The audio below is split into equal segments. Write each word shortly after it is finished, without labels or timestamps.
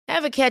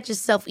Ever catch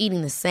yourself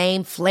eating the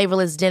same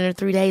flavorless dinner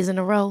 3 days in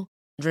a row?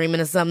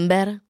 Dreaming of something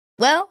better?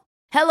 Well,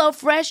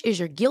 HelloFresh is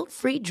your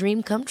guilt-free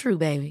dream come true,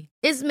 baby.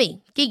 It's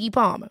me, Keke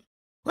Palmer.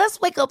 Let's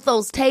wake up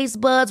those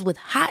taste buds with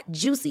hot,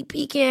 juicy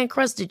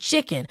pecan-crusted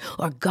chicken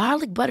or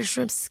garlic butter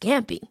shrimp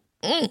scampi.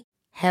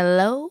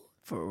 Hello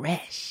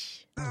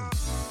Fresh.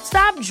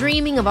 Stop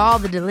dreaming of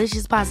all the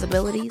delicious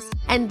possibilities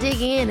and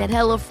dig in at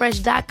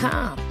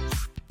HelloFresh.com.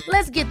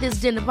 Let's get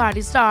this dinner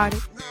party started.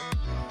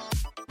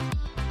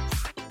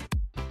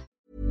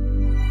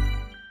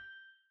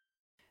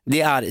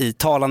 Det är i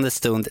talande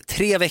stund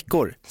 3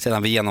 veckor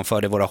sedan vi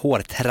genomförde våra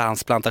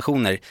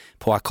hårtransplantationer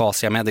på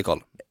Acacia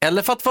Medical.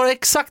 Eller för att vara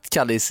exakt,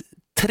 Kallis,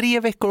 3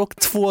 veckor och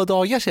 2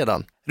 dagar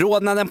sedan.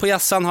 Rodnaden på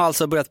jassan har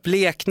alltså börjat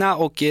blekna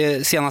och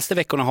senaste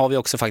veckorna har vi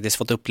också faktiskt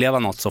fått uppleva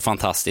något så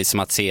fantastiskt som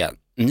att se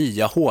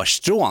nya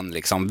hårstrån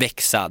liksom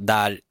växa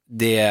där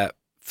det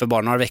för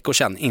bara några veckor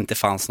sedan inte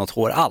fanns något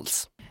hår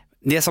alls.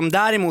 Det som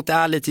däremot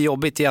är lite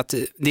jobbigt är att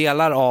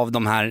delar av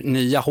de här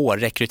nya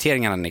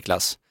hårrekryteringarna,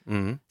 Niklas,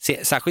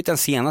 särskilt den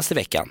senaste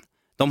veckan,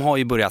 de har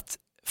ju börjat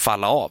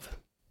falla av.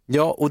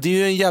 Ja, och det är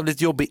ju en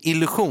jävligt jobbig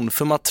illusion,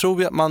 för man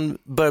tror ju att man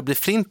börjar bli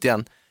flint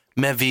igen.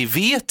 Men vi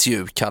vet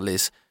ju,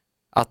 Kallis,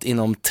 att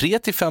inom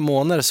 3-5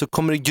 månader så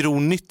kommer det gro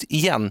nytt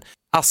igen.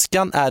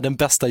 Askan är den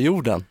bästa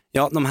jorden.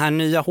 Ja, de här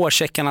nya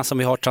hårsäckarna som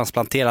vi har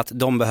transplanterat,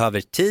 de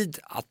behöver tid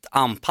att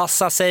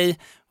anpassa sig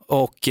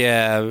och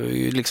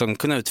liksom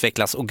kunna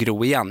utvecklas och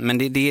gro igen. Men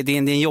det är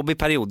en jobbig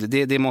period,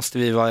 det måste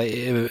vi vara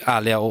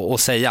ärliga och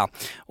säga.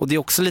 Och det är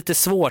också lite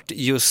svårt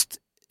just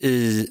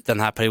i den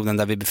här perioden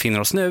där vi befinner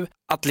oss nu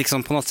att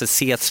liksom på något sätt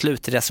se ett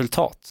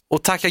slutresultat.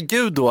 Och tacka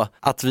Gud då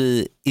att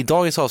vi i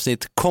dagens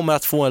avsnitt kommer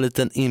att få en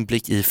liten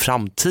inblick i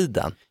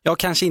framtiden. Ja,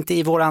 kanske inte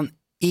i våran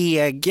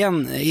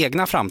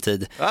egna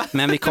framtid.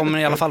 Men vi kommer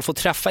i alla fall få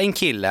träffa en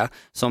kille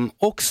som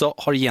också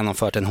har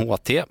genomfört en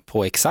HT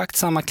på exakt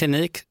samma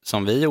klinik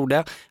som vi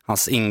gjorde.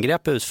 Hans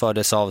ingrepp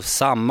utfördes av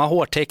samma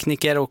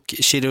hårtekniker och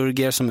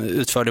kirurger som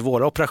utförde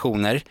våra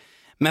operationer.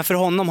 Men för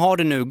honom har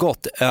det nu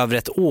gått över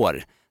 1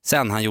 år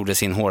sedan han gjorde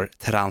sin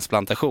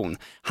hårtransplantation.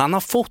 Han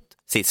har fått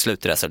sitt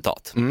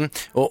slutresultat.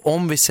 Och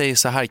om vi säger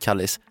så här,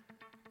 Kallis,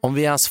 om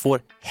vi ens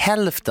får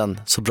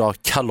hälften så bra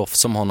kall-off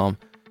som honom,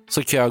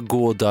 så kan jag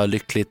gå och dö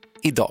lyckligt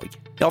idag.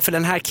 Ja, för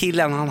den här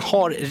killen, han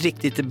har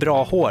riktigt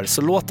bra hår.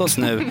 Så låt oss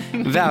nu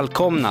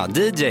välkomna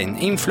DJ:n,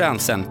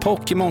 influensen,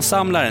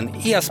 Pokémon-samlaren,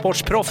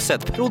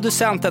 e-sportsproffset,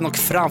 producenten och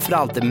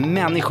framförallt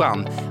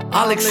människan,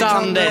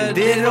 Alexander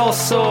De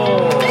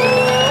Rosso!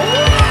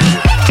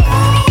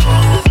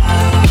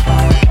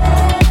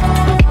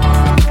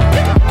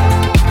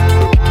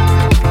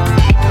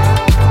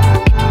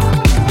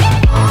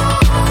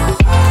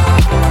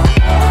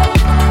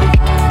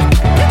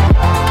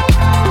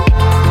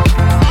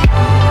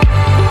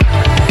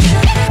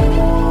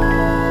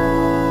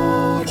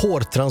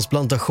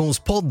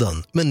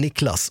 Transplantationspodden med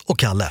Niklas och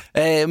Kalle.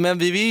 Men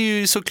vi vill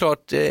ju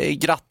såklart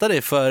gratta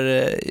dig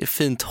för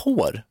fint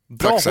hår.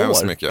 Bra Tack så hår.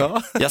 hemskt mycket.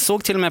 Ja. Jag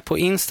såg till och med på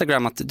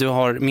Instagram att du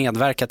har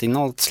medverkat i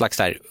något slags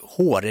där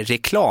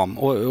hårreklam.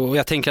 Och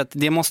jag tänker att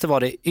det måste vara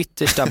det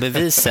yttersta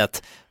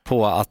beviset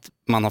på att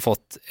man har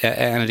fått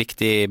en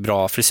riktigt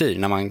bra frisyr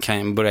när man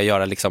kan börja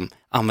göra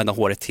använda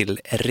håret till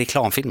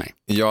reklamfilmer.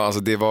 Ja,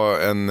 alltså det var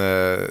en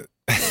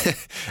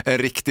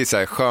riktigt så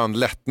här skön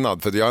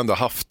lättnad, för jag har ändå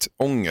haft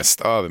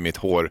ångest över mitt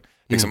hår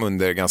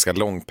under en ganska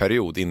lång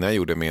period innan jag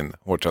gjorde min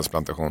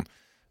hårtransplantation.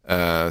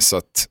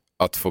 Så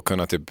att få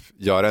kunna typ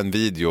göra en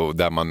video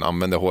där man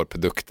använder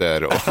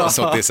hårprodukter och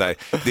sånt,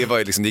 det var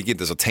ju det gick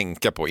inte så att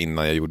tänka på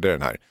innan jag gjorde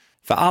den här.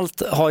 För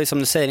allt har ju, som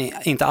du säger,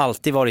 inte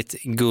alltid varit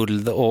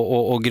guld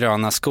och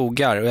gröna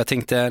skogar. Och jag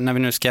tänkte, när vi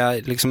nu ska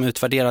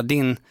utvärdera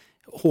din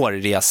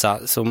hårresa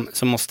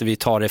så måste vi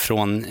ta det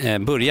från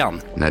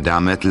början. När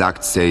dammet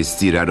lagt sig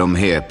stirrar de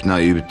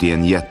häpna ut i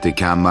en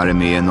jättekammare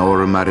med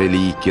enorma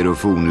reliker och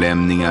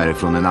fornlämningar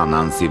från en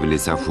annan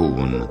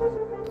civilisation.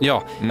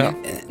 Ja,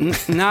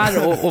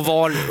 när och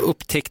var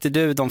upptäckte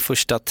du de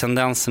första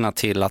tendenserna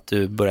till att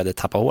du började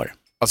tappa hår?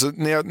 Alltså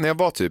när jag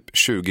var typ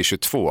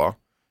 20-22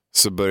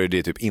 så började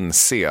jag typ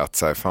inse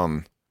att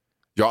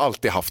jag har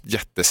alltid haft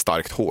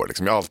jättestarkt hår.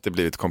 Jag har alltid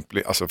blivit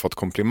fått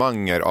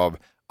komplimanger av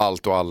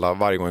allt och alla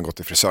varje gång jag gått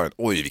till frisören.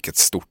 Oj, vilket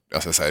stort,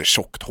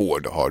 tjockt hår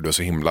du har. Du har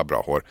så himla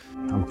bra hår.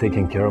 I'm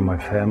taking care of my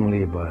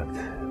family, but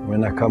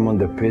when I come on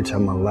the pitch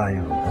I'm a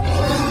lion.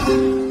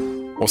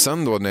 Och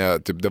sen då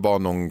när det var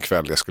någon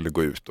kväll jag skulle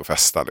gå ut och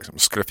festa, så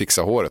skulle jag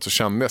fixa håret, så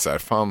kände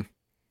jag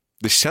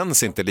det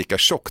känns inte lika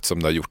tjockt som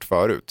det har gjort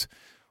förut.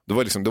 Det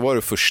var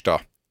det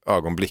första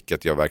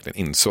ögonblicket jag verkligen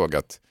insåg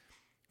att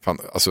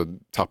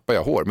tappar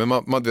jag hår? Men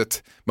man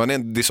vet,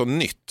 det är så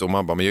nytt och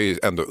man bara, men jag är ju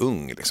ändå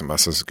ung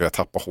ska jag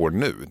tappa hår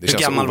nu? Hur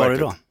gammal var du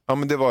då? Ja,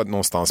 men det var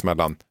någonstans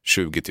mellan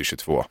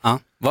 20-22. Ja.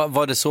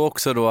 Var det så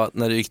också då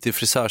när du gick till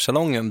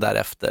frisörsalongen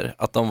därefter,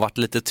 att de var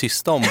lite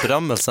tysta om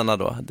berömmelserna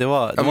då? Det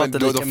var inte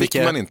lika då fick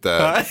mycket... man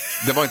inte,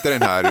 det var inte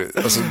den här,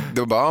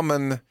 det var bara,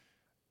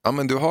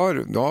 men du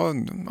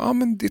har,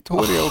 men ditt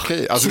hår är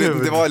okej. Alltså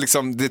det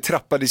var det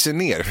trappade sig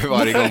ner för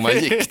varje gång man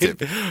gick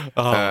typ.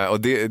 Och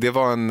det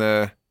var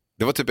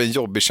Det var typ en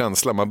jobbig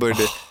känsla. Man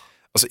började,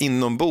 alltså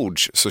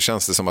inombords så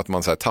känns det som att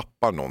man så här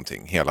tappar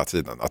någonting hela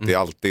tiden. Att det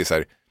alltid är så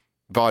här,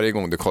 varje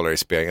gång du kollar i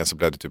spegeln så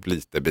blir du typ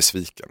lite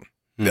besviken.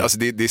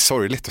 Det är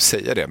sorgligt att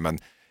säga det, men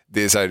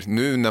det är så här,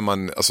 nu när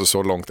man alltså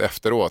så långt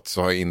efteråt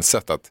så har jag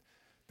insett att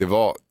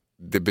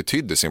det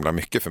betydde så himla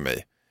mycket för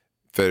mig.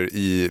 För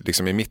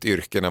i mitt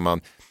yrke när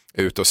man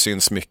är ute och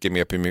syns mycket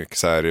mer på mycket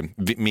så här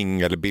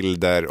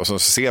mingelbilder och så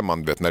ser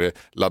man när det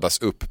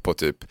laddas upp på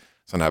typ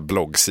sådana här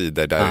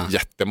bloggsidor där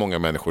jättemånga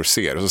människor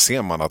ser och så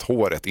ser man att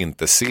håret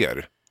inte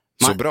ser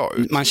så bra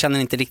ut. Man känner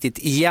inte riktigt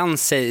igen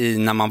sig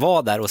när man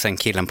var där och sen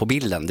killen på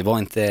bilden. Det var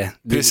inte...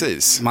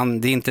 Precis.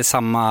 Det är inte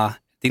samma...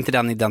 Det är inte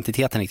den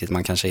identiteten riktigt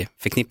man kanske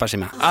förknippar sig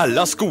med.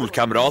 Alla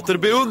skolkamrater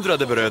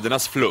beundrade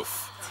brödernas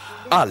fluff.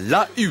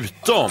 Alla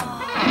utom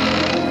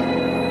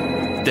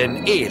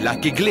den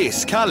elake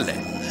Gleskalle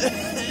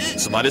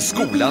som hade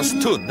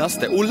skolans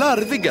tunnaste och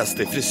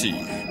larvigaste frisyr.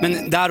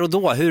 Men där och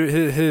då,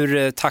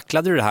 hur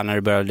tacklade du det här när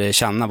du började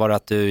känna? Var det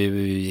att du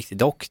gick till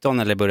doktorn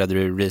eller började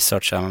du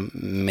researcha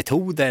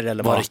metoder?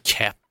 Eller var det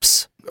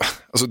keps?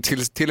 Alltså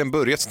till en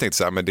början så tänkte jag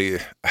så här, men det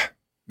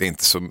är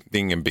inte så, det är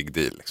ingen big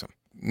deal liksom.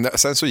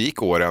 Sen så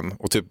gick åren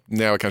och typ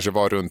när jag kanske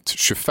var runt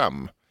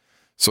 25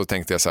 så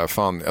tänkte jag så här,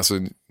 fan, alltså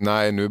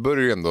nej, nu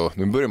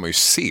börjar man ju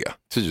se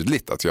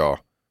tydligt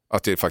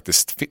att det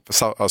faktiskt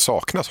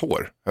saknas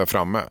hår här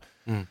framme.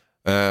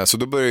 Så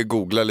då började jag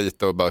googla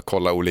lite och bara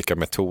kolla olika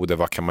metoder,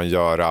 vad kan man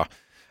göra?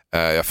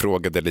 Jag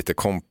frågade lite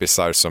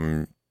kompisar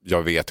som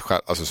jag vet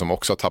själv, alltså som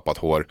också har tappat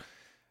hår.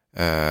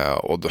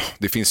 Och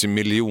det finns ju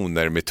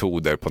miljoner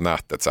metoder på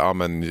nätet. Så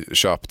men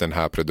köp den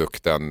här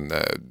produkten,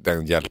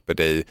 den hjälper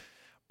dig.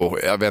 Och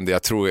jag vet inte,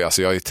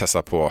 jag har ju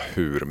testat på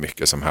hur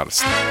mycket som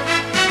helst.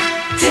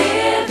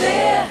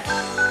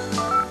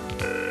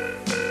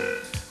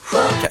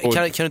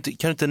 Kan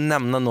du inte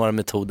nämna några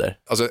metoder?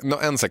 Alltså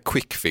en sån här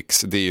quick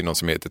fix, det är ju något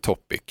som heter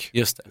Topic.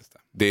 Just det.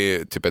 Det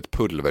är typ ett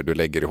pulver du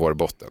lägger i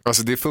hårbotten.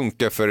 Alltså det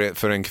funkar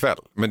för en kväll.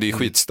 Men det är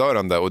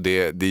skitstörande och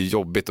det är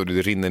jobbigt och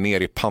det rinner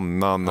ner i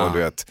pannan och du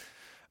vet.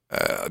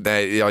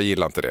 Nej, jag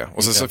gillar inte det.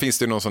 Och så finns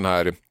det någon sån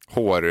här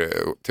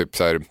typ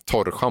så här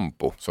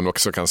torrschampo som du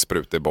också kan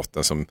spruta i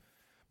botten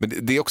men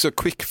det är också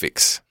quick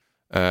fix.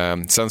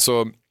 Sen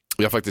så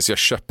jag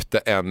köpte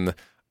en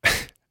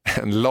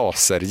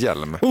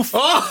laserhjälm.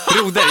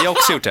 Broder, jag har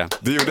också gjort det.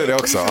 Du gjorde det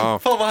också? Ja.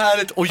 Fan vad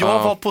härligt. Och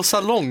jag var på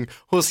salong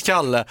hos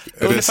Kalle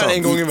ungefär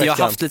en gång i veckan. Jag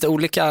har haft lite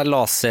olika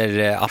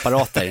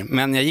laserapparater.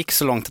 Men jag gick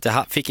så långt att jag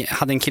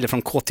hade en kille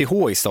från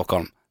KTH i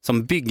Stockholm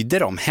som byggde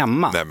dem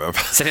hemma. Nej, men...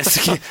 Så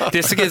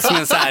det såg ut som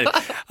en så här,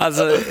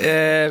 alltså,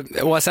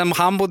 och sen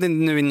han bodde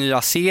nu i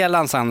Nya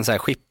Zeeland så han så här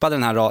skippade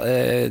den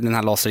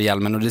här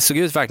laserhjälmen och det såg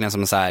ut verkligen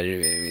som en så här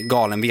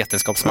galen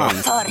vetenskapsman.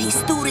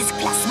 Förhistorisk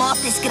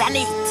plasmatisk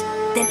granit.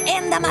 Den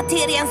enda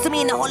materien som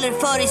innehåller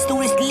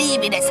förhistoriskt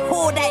liv i dess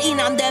hårda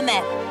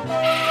innandöme.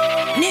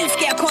 Nu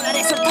ska jag kolla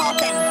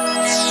resultaten.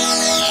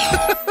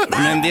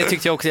 Men det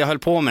tyckte jag också, jag höll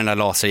på med den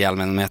där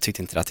laserhjälmen men jag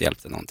tyckte inte att det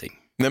hjälpte någonting.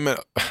 Nej, men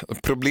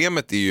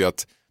problemet är ju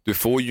att du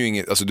får ju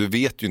inget, alltså du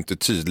vet ju inte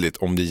tydligt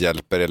om det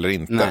hjälper eller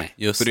inte. Nej,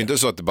 just så det är inte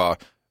så att det bara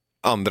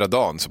andra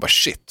dagen så bara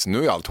shit,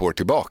 nu är allt hår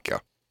tillbaka.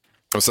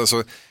 Och sen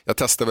så, jag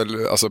testade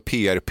väl alltså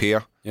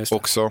PRP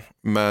också,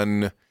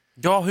 men...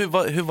 Ja,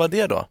 hur var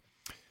det då?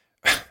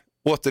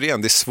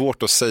 Återigen, det är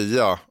svårt att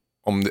säga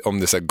om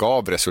det så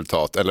gav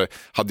resultat. Eller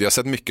hade jag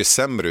sett mycket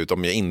sämre ut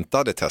om jag inte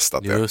hade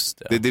testat det?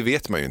 Just det. Det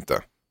vet man ju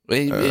inte.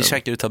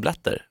 Käkar du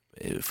tabletter?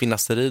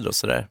 Finasteril och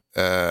sådär?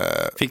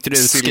 Fick du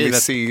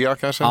utskrivet? Silicea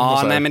kanske?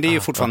 Ja, nej men det är ju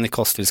fortfarande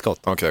kosttillskott.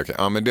 Okej.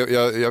 Ja, men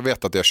jag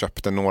vet att jag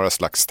köpte några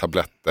slags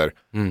tabletter.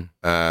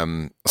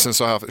 Sen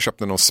så har jag köpt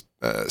någon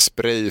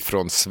spray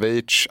från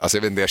Schweiz. Alltså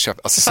jag vet inte, jag köpt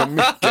alltså, så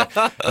mycket.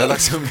 Jag har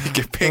lagt så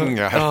mycket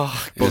pengar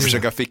på att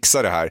försöka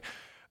fixa det här.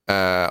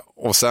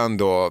 Och sen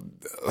då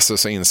alltså,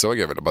 så insåg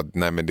jag väl att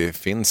nej, men det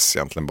finns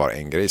egentligen bara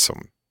en grej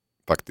som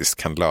faktiskt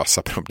kan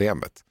lösa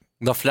problemet.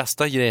 De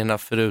flesta grejerna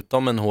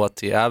förutom en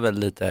HT är väl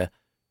lite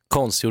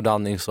konstgjord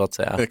andning så att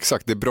säga.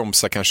 Exakt, det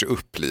bromsar kanske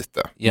upp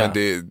lite. Men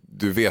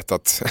du vet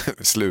att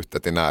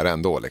slutet är nära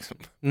ändå liksom.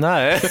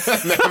 Nej.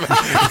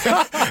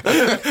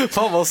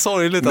 Fan vad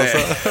sorgligt alltså.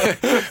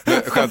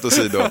 Men, skämt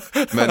åsido.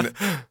 Men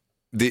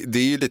det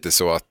är ju lite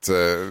så att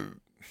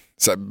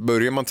så här,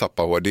 börjar man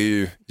tappa hår, det är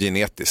ju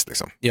genetiskt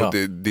liksom. Ja. Och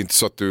det är inte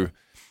så att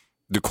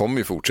du kommer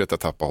ju fortsätta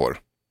tappa hår.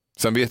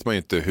 Sen vet man ju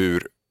inte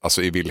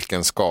alltså i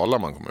vilken skala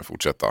man kommer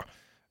fortsätta.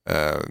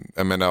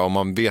 Jag menar, om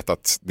man vet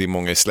att det är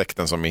många i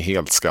släkten som är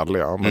helt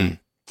skalliga, men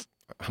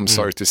I'm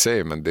sorry to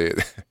say, men du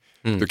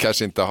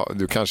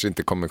kanske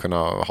inte kommer kunna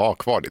ha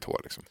kvar ditt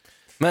hår liksom.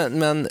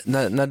 Men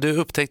när du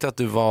upptäckte att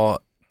du var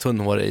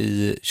tunnhårig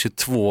i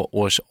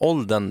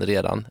 22-årsåldern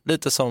redan,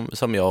 lite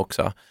som jag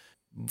också,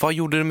 vad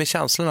gjorde du med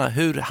känslorna?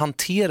 Hur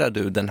hanterar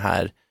du den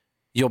här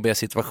jobbiga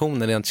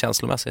situationen rent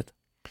känslomässigt?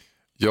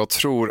 Jag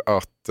tror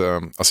att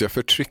alltså jag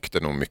förtryckte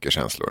nog mycket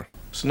känslor.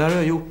 Så när du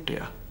har gjort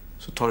det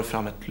så tar du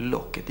fram ett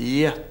lock, ett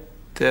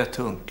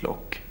jättetungt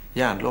lock.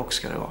 Järnlock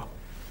ska det vara.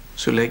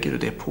 Så lägger du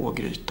det på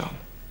grytan.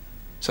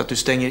 Så att du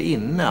stänger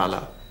inne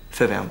alla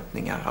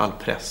förväntningar, all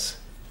press.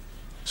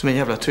 som en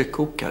jävla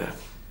tryckkokare.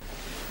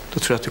 Då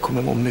tror jag att du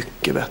kommer må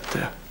mycket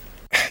bättre.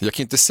 Jag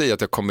kan inte säga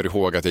att jag kommer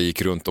ihåg att jag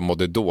gick runt och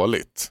mådde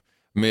dåligt.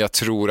 Men jag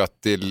tror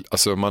att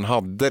man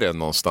hade det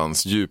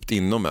någonstans djupt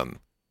inom en.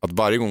 Att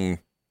varje gång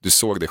du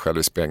såg dig själv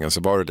i spegeln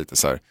så var det lite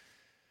så här.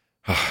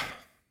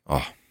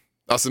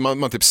 Alltså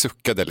man typ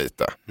suckade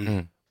lite.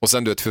 Och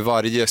sen du vet, för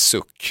varje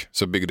suck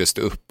så byggdes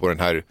det upp och den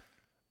här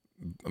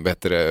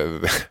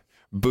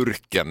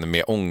burken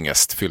med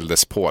ångest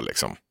fylldes på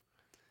liksom.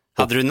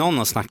 Hade du någon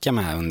att snacka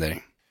med under?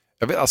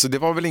 Jag vet, alltså det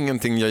var väl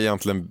ingenting jag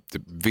egentligen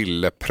typ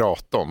ville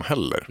prata om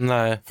heller.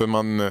 Nej. För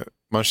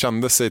man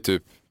kände sig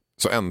typ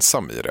så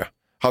ensam i det.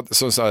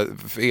 Så här,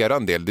 för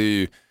eran del, det är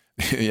ju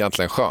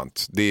egentligen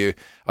skönt. Det är ju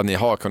att ni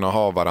har kunnat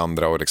ha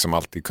varandra och liksom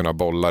alltid kunna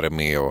bolla det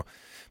med.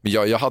 Men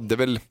jag hade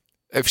väl,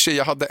 i och för sig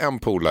jag hade en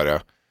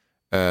polare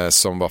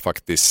som var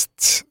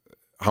faktiskt,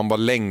 han var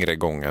längre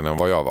gången än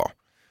vad jag var.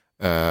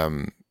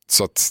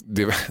 Så att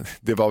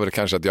det var väl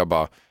kanske att jag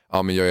bara,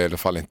 ja men jag är i alla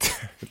fall inte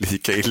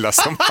lika illa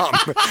som han.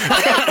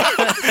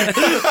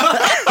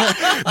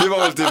 Det var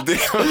väl typ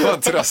det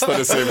man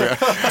tröstade sig med.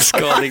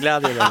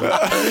 Skadeglädje.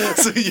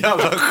 Så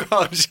jävla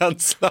skön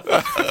känsla.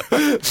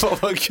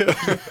 Vad kul.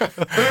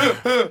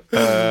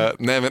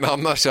 Nej men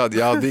annars jag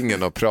hade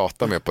ingen att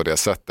prata med på det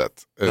sättet.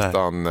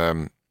 Utan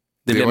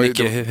det blev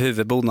mycket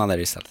huvudbonader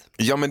istället.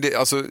 Ja men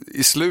alltså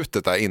i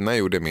slutet där innan jag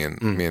gjorde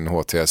min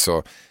HT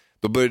så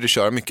då började jag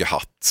köra mycket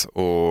hatt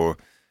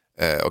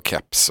och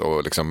keps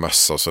och liksom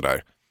mössa och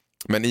sådär.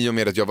 Men i och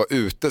med att jag var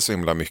ute så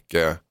himla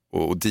mycket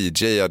och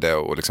DJade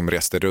och liksom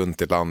reste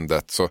runt i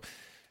landet så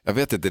jag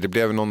vet inte, det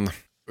blev någon,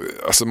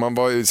 alltså man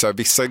var ju så här,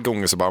 vissa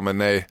gånger så bara, men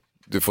nej,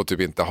 du får typ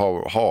inte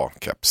ha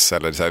keps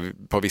eller så här,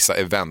 på vissa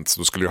events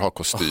då skulle du ha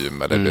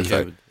kostym eller så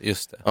här,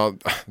 just det. Ja,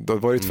 då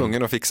var du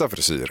tvungen att fixa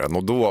frisyren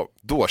och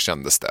då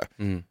kändes det.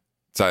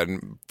 Så här,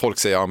 folk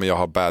säger ja men jag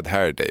har bad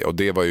hair day och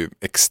det var ju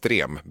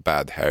extrem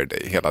bad hair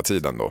day hela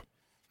tiden då.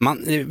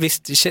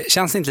 Visst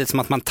känns det inte lite som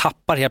att man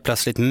tappar helt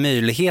plötsligt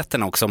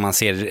möjligheten också om man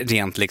ser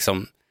rent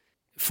liksom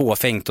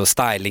fåfängt och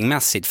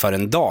stylingmässigt för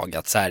en dag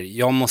att så här,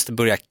 jag måste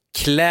börja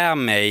klä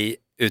mig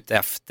ut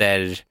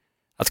efter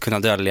att kunna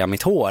dölja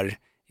mitt hår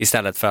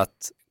istället för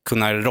att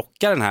kunna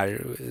rocka den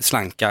här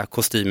slanka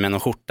kostymen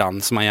och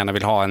skjortan som man gärna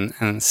vill ha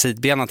en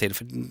sidbena till,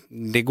 för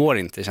det går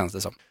inte, känns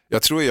det som.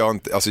 Jag tror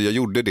jag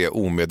gjorde det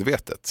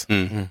omedvetet.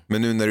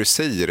 Men nu när du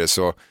säger det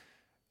så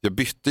jag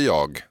bytte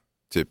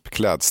typ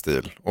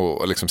klädstil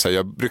och liksom så här,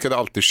 jag brukade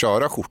alltid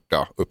köra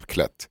skjorta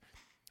uppklätt.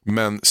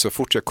 Men så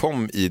fort jag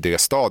kom i det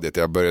stadiet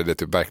jag började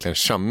typ verkligen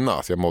känna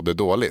att jag mådde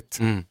dåligt.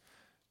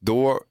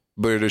 Då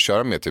började jag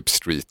köra med typ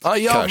street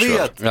casual. Jag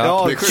vet.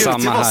 Ja, det är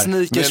samma här. Men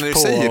när du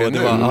säger det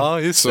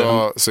nu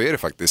så är det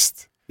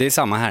faktiskt. Det är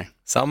samma här.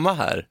 Samma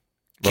här.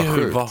 Vad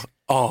sjukt.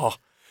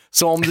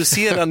 Så om du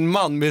ser en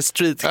man med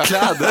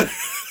streetkläder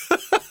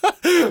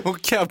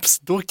och caps,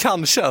 då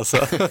kanske alltså.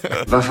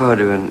 Varför har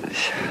du en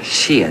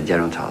kedja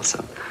runt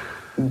halsen?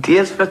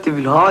 Dels för att jag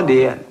vill ha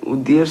det och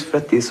dels för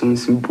att det är som en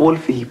symbol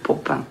för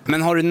hiphopen.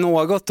 Men har du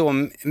något då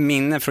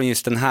minne från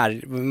just den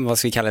här, vad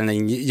ska vi kalla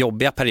den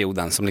jobbiga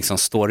perioden som liksom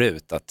står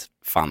ut att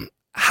fan,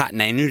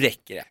 nej nu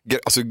räcker det.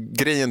 Alltså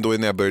grejen då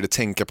när jag började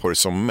tänka på det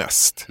som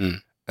mest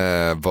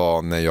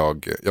var när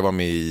jag var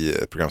med i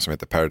ett program som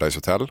heter Paradise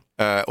Hotel.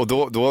 Och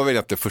då var det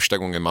inte första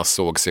gången man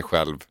såg sig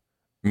själv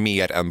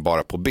mer än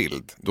bara på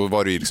bild. Då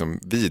var det ju liksom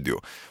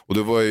video. Och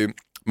då var ju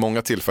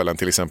många tillfällen,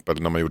 till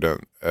exempel när man gjorde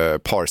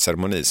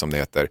parceremoni som det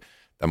heter,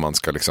 där man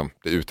ska liksom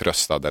bli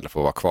utröstad eller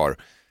få vara kvar.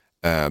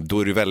 Då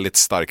är det väldigt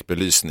stark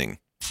belysning.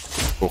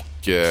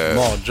 Och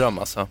mardröm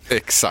alltså.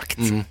 Exakt.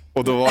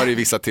 Och då var det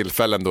vissa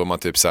tillfällen då man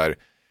typ så här,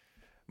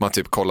 man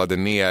typ kollade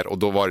ner och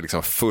då var det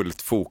liksom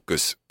fullt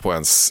fokus på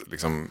ens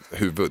liksom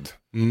huvud.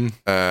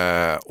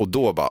 Och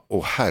då bara,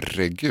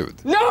 herregud.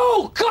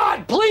 No,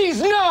 God,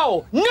 please,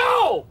 no!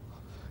 No!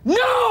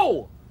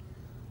 No!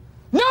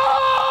 No!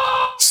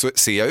 Så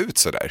ser jag ut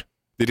så där.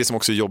 Det är det som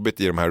också är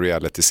jobbigt i de här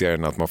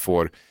reality-serierna, att man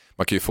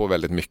kan ju få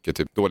väldigt mycket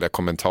typ dåliga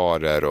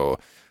kommentarer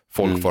och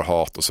folk får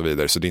hat och så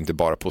vidare, så det är inte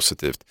bara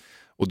positivt.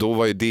 Och då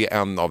var ju det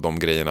en av de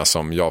grejerna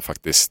som jag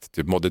faktiskt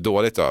typ mådde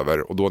dåligt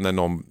över. Och då när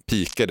någon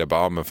pikade,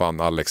 bara, men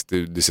fan Alex,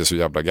 du ser så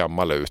jävla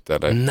gammal ut.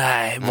 Eller?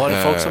 Nej, var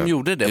det folk som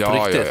gjorde det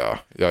på riktigt?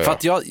 Ja. För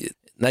att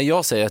när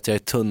jag säger att jag är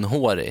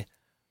tunnhårig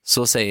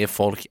så säger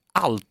folk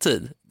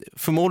alltid,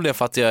 förmodligen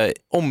för att jag är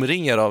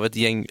omringad av ett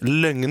gäng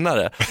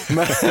lögnare,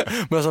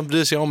 men som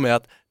bryr sig om mig,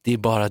 att det är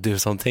bara du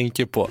som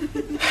tänker på.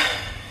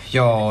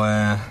 Jag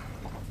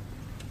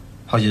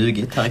har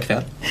ljugit här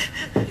ikväll.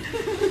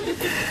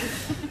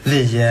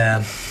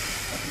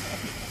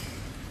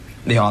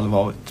 Vi har aldrig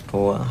varit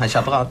på High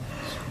Chaparral.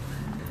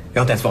 Jag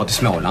har inte ens varit i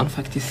Småland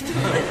faktiskt.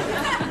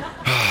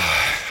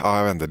 Ja,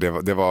 jag vet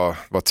inte, det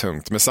var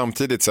tungt. Men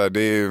samtidigt så här,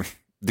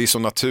 det är så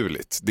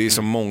naturligt. Det är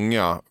så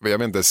många, jag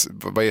vet inte,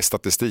 vad är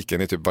statistiken?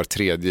 Det är typ var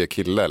tredje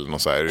kille eller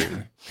något så här.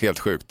 Helt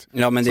sjukt.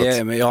 Ja,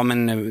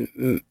 men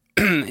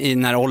i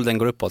när åldern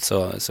går uppåt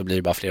så blir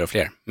det bara fler och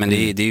fler. Men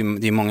det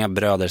är många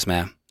bröder som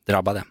är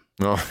drabbade.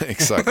 Ja,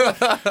 exakt.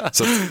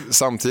 Så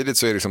samtidigt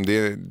så är det liksom,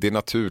 det är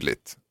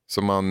naturligt.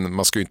 Så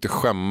man ska ju inte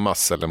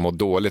skämmas eller må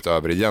dåligt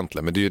över det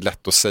egentligen, men det är ju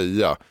lätt att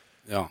säga.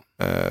 Ja.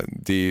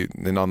 Det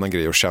är en annan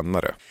grej att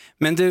känna det.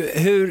 Men du,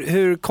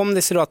 hur kom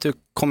det sig då att du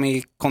kom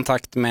i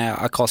kontakt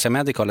med Acacia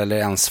Medical eller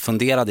ens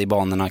funderade i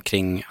banorna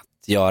kring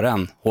att göra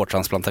en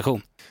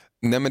hårtransplantation?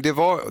 Nej, men det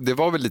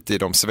var väl lite i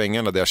de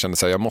svängarna där jag kände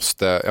att jag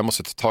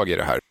måste ta tag i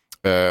det här.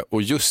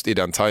 Och just i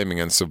den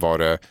timingen så var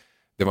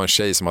det var en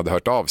tjej som hade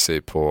hört av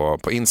sig på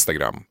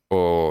Instagram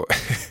och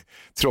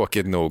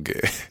tråkigt nog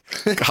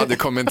hade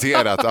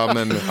kommenterat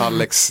men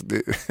Alex,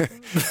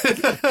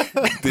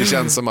 det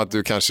känns som att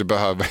du kanske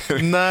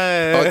behöver.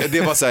 Nej.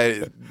 Det var så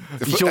här,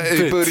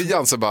 i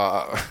början så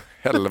bara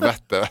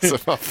helvete, alltså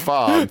vad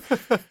fan.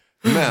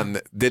 Men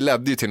det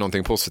ledde ju till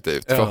någonting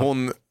positivt, för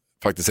hon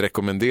faktiskt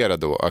rekommenderade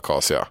då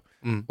Acacia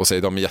och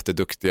säger de är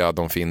jätteduktiga,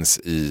 de finns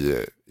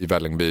i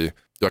Vällingby,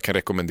 jag kan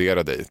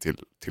rekommendera dig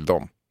till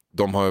dem.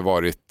 De har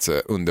varit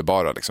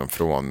underbara liksom,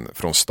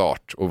 från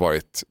start och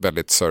varit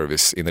väldigt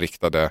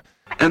serviceinriktade.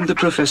 And the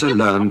professor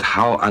learned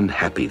how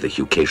unhappy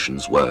the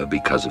Hucations were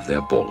because of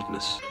their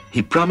baldness.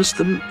 He promised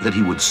them that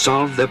he would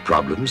solve their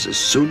problems as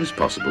soon as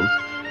possible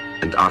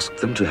and asked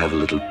them to have a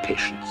little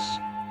patience.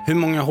 Hur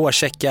många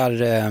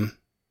hårsäckar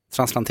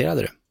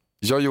transplanterade du?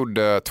 Jag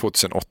gjorde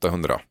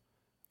 2800.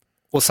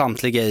 Och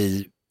samtliga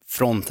i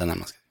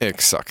fronten?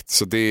 Exakt,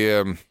 så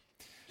det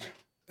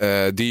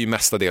är ju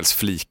mestadels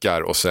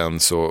flikar och sen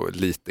så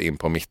lite in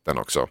på mitten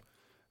också.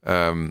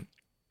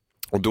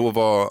 Och då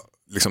var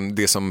liksom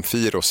det som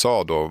Firo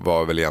sa då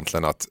var väl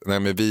egentligen att nej,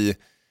 men vi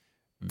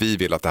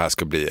vill att det här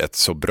ska bli ett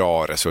så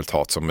bra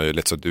resultat som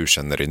möjligt så att du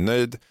känner dig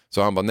nöjd.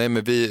 Så han bara nej,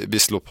 men vi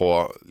slår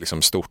på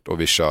liksom stort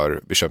och vi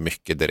kör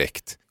mycket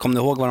direkt. Kom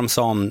du ihåg vad de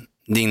sa om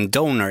din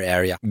donor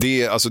area?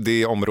 Det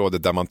är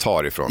området där man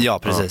tar ifrån. Ja,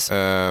 precis.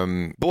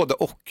 Både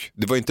och.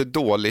 Det var inte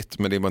dåligt,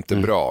 men det var inte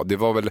bra. Det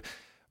var väl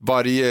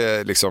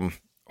varje liksom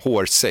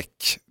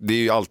hårsäck, det är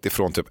ju alltid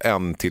från typ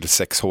 1 till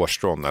 6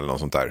 hårstrån eller något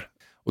sånt där.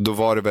 Och då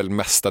var det väl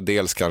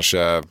mestadels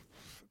kanske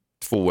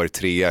 2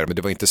 3, men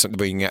det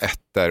var inga 1,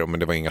 men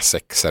det var inga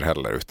 6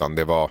 heller, utan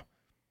det var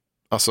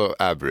alltså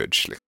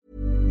average.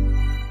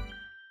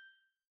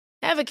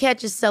 Ever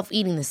catch yourself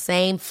eating the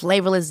same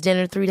flavorless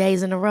dinner 3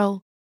 days in a row?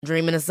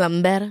 Dreaming of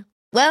something better?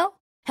 Well,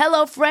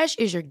 HelloFresh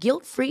is your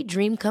guilt-free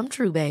dream come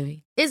true,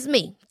 baby. It's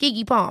me,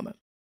 Keke Palmer.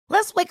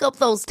 Let's wake up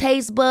those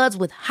taste buds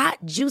with hot,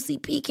 juicy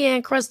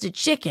pecan-crusted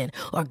chicken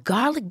or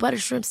garlic butter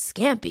shrimp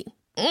scampi.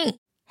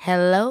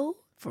 Hello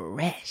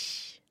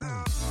Fresh.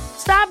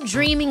 Stop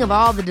dreaming of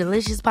all the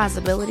delicious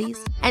possibilities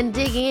and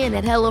dig in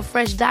at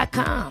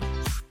HelloFresh.com.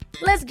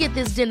 Let's get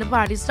this dinner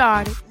party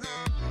started.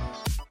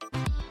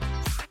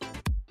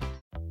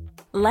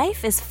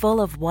 Life is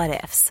full of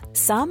what-ifs.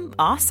 Some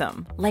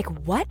awesome, like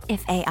what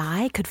if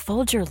AI could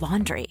fold your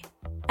laundry?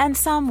 And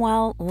some,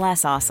 well,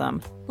 less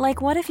awesome,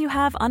 like what if you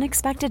have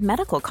unexpected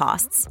medical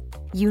costs?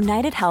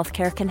 United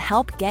Healthcare can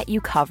help get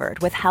you covered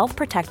with Health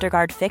Protector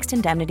Guard fixed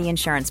indemnity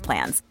insurance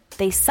plans.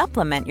 They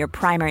supplement your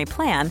primary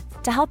plan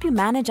to help you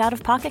manage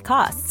out-of-pocket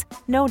costs.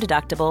 No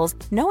deductibles,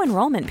 no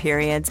enrollment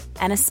periods,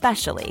 and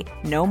especially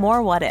no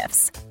more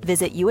what-ifs.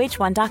 Visit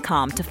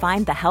uh1.com to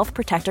find the Health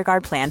Protector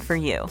Guard plan for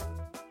you.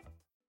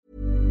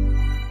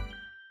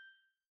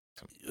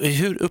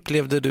 Hur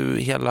upplevde du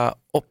hela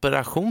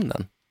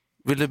operationen?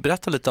 Vill du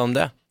berätta lite om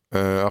det?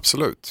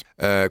 Absolut.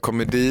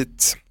 Kommer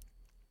dit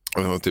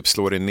och typ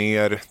slår det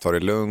ner, tar det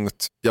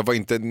lugnt. Jag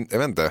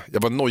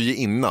var nojig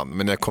innan,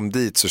 men när jag kom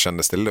dit så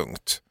kändes det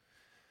lugnt.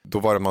 Då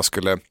var det man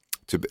skulle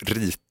typ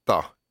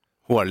rita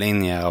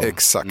hårlinje.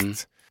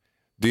 Exakt.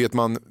 Det är att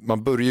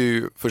man börjar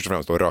ju först och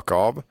främst att raka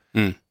av.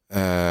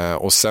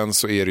 Och sen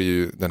så är det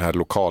ju den här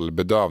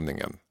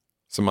lokalbedövningen.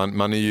 Så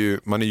man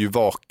är ju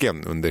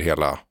vaken under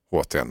hela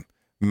HT:n.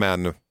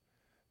 Men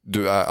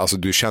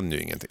du känner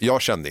ju ingenting.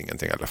 Jag kände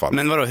ingenting i alla fall.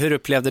 Men vadå, hur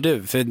upplevde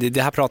du? För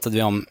det här pratade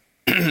vi om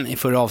i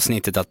förra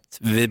avsnittet, att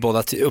vi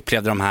båda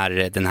upplevde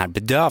den här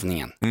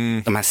bedövningen.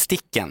 De här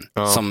sticken.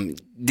 Som,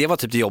 det var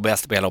typ det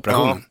jobbigaste på hela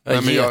operationen.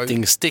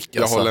 Getingstick,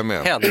 jag håller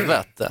med.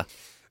 Helvete.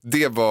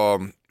 Det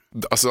var,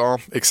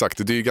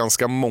 exakt, det är ju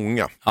ganska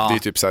många. Det är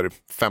typ så här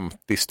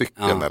 50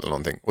 stycken eller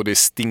någonting. Och det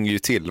stinger ju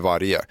till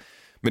varje.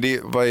 Men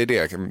vad är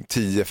det?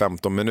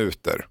 10-15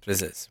 minuter.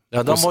 Precis.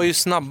 Ja, de var ju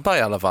snabba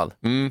i alla fall.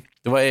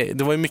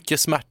 Det var ju mycket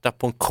smärta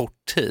på en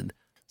kort tid.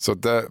 Så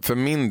för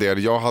min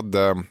del, jag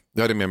hade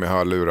med mig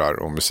hörlurar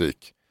och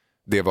musik.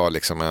 Det var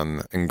liksom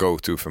en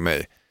go-to för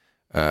mig.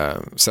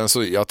 Sen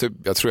så, jag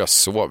tror jag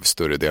sov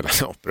större delen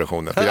av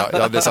operationen. För jag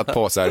hade satt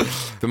på så här,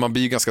 för man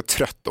blir ju ganska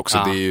trött också.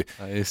 Det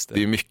är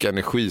ju mycket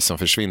energi som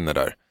försvinner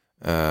där.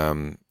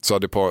 Så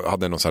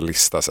hade någon sån här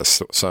lista, så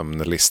här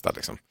sömnlista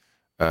liksom.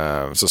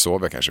 Så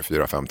sov jag kanske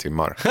 4-5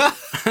 timmar.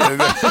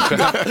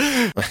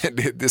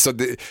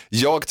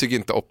 Jag tycker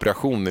inte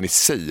operationen i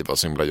sig var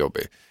så himla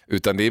jobbig,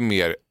 utan det är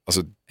mer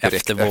alltså,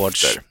 direkt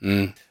efter.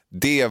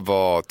 Det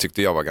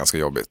tyckte jag var ganska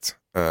jobbigt.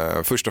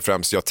 Först och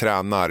främst, jag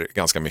tränar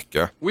ganska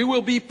mycket. We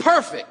will be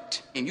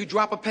perfect. And you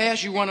drop a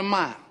pass, you run a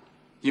mile.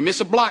 You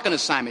miss a blocking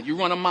assignment, you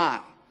run a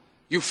mile.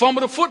 You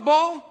fumble the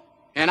football,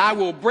 and I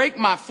will break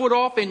my foot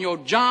off in your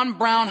John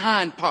Brown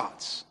hind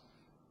parts.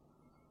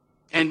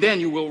 And then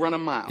you will run a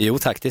mile. Jo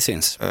tack, det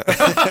syns.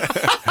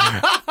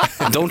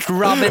 Don't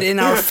rub it in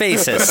our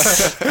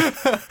faces.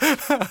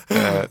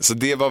 Så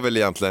det var väl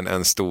egentligen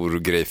en stor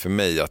grej för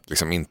mig, att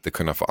liksom inte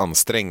kunna få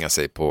anstränga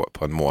sig på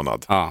en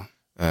månad. Ja.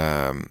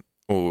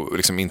 Och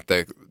liksom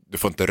inte, du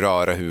får inte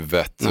röra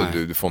huvudet, och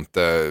du får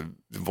inte,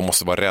 du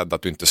måste vara rädd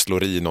att du inte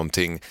slår i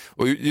någonting.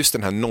 Och just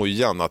den här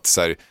nojan att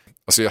så här,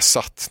 alltså jag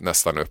satt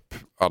nästan upp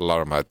alla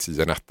de här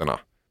 10 nätterna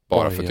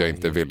bara för att jag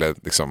inte ville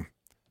liksom.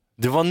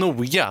 Du var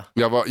noga.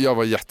 Jag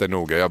var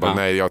jättenoga. Jag bara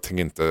nej, jag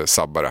tänker inte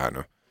sabba det här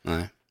nu.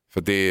 Nej.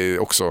 För det är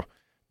också,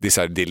 det är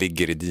så här, det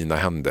ligger i dina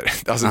händer.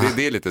 Alltså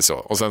det är lite så.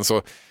 Och sen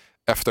så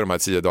efter de här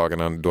 10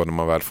 dagarna då när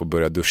man väl får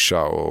börja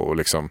duscha och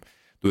liksom,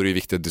 då är det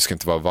viktigt att det ska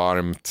inte vara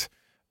varmt.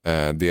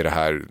 Det är det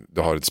här,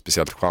 du har ett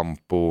speciellt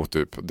shampoo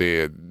typ.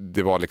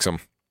 Det var liksom,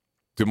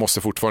 du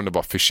måste fortfarande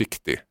vara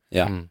försiktig.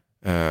 Ja.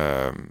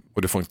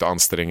 Och du får inte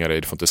anstränga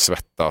dig, du får inte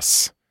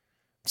svettas.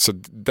 Så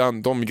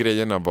de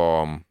grejerna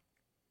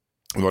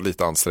var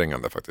lite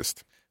ansträngande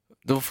faktiskt.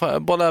 Då får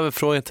jag bolla över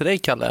frågan till dig,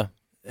 Kalle.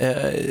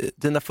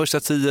 Dina första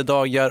 10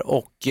 dagar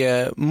och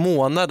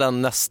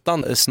månaden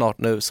nästan snart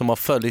nu som har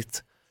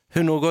följt.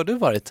 Hur nog har du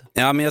varit?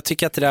 Ja, men jag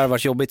tycker att det där har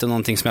varit jobbigt och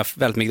någonting som jag har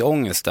väldigt mycket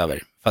ångest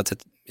över. För att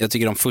jag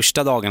tycker de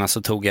första dagarna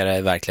så tog jag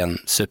det verkligen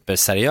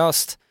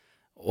superseriöst.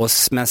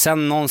 Men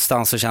sen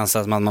någonstans så känns det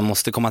att man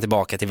måste komma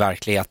tillbaka till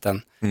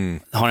verkligheten.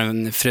 Har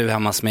en fru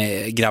hemma som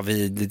är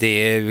gravid.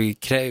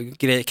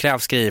 Det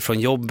krävs grejer från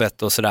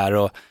jobbet och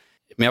sådär.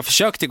 Men jag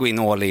försökte gå in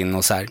all in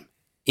och så här.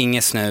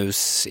 Inget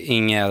snus,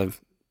 inget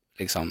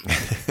liksom,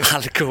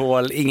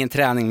 alkohol, ingen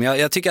träning. Men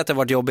jag tycker att det har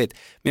varit jobbigt.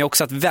 Men jag har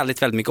också haft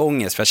väldigt, väldigt mycket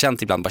ångest. För jag har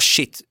känt ibland bara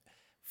shit,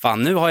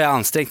 fan nu har jag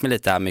ansträngt mig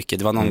lite här mycket.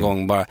 Det var någon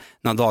gång bara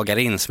några dagar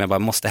in som jag bara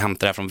måste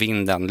hämta det här från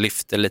vinden.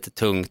 Lyfte lite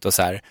tungt och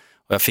så här.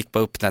 Och jag fick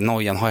bara upp den här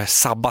nojan, har jag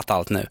sabbat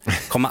allt nu?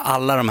 Kommer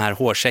alla de här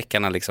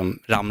hårsäckarna liksom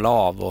ramla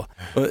av?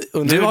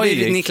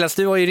 Niklas,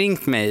 du har ju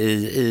ringt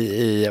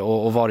mig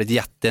och varit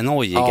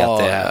jättenojig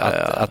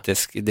att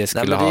det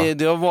skulle ha...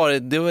 Det har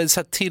varit så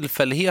här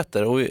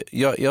tillfälligheter och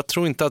jag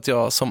tror inte att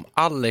jag som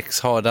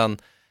Alex har den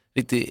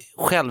lite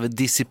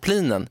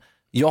självdisciplinen.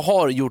 Jag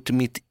har gjort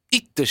mitt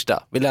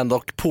yttersta, vill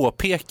ändå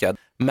påpeka,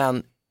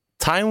 men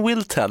time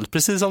will tell,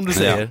 precis som du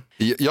säger.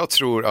 Ja. Jag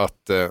tror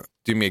att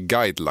det är mer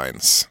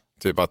guidelines.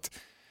 Typ att...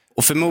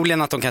 Och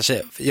förmodligen att de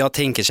kanske, jag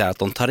tänker så här att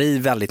de tar i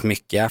väldigt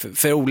mycket.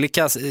 För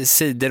olika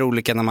sidor,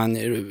 olika när man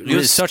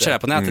researchar det här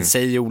på nätet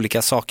säger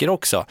olika saker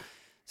också.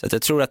 Så att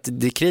jag tror att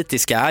det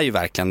kritiska är ju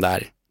verkligen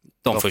där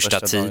de första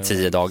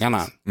 10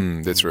 dagarna.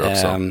 Det tror jag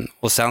också.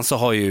 Och sen så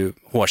har ju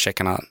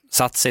hårsäckarna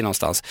satt sig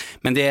någonstans.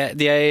 Men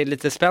det jag är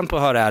lite spänd på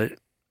att höra är,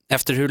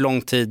 efter hur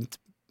lång tid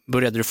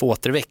började du få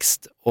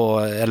återväxt?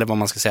 Eller vad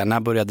man ska säga, när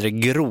började det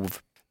grov?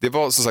 Det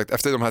var som sagt,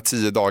 efter de här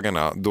 10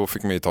 dagarna, då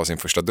fick man ju ta sin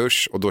första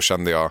dusch och då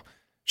kände jag,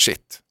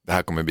 shit, det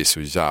här kommer bli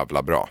så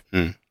jävla bra.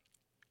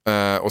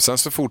 Och sen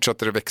så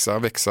fortsatte det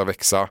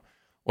växa.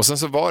 Och sen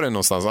så var det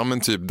någonstans, ja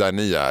men typ där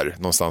ni är,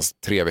 någonstans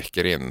 3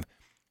 veckor in,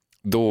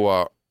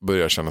 då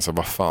började jag känna så,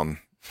 vad fan,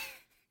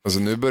 alltså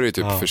nu börjar det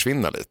typ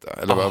försvinna lite.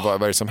 Eller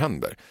vad är det som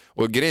händer?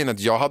 Och grejen är att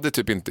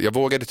jag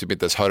vågade typ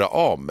inte ens höra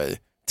av mig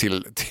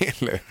till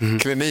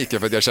kliniken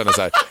för att jag kände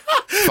så här,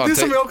 fan, det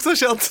som jag också har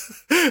känt.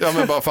 Ja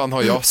men bara fan,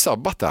 har jag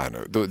sabbat det här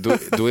nu?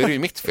 Då är det ju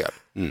mitt fel.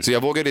 Så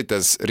jag vågade inte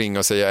ens ringa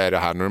och säga, är det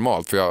här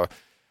normalt? Så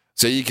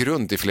jag gick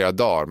runt i flera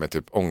dagar med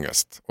typ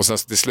ångest. Och sen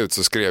till slut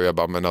så skrev jag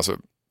bara, men alltså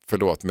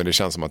förlåt, men det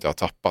känns som att jag har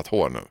tappat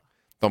hår nu.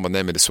 De bara,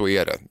 nej men så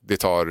är det.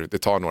 Det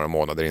tar några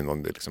månader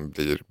innan det liksom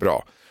blir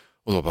bra.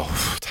 Och då bara,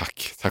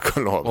 tack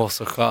och lov.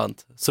 Så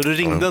skönt. Så du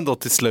ringde ändå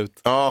till slut?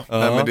 Ja,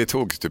 nej, men det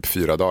tog typ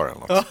 4 dagar eller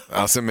något.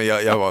 Alltså men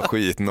jag var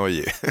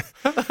skitnojig.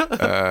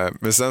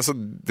 Men sen så,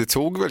 det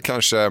tog väl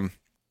kanske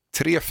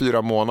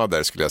 3-4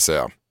 månader skulle jag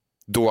säga.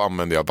 Då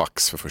använde jag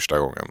vax för första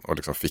gången och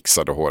liksom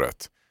fixade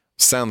håret.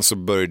 Sen så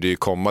började det ju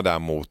komma där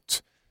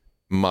mot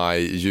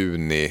maj,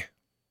 juni.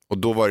 Och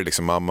då var det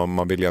liksom,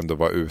 man ville ändå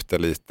vara ute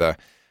lite.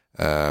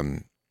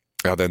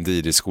 Jag hade en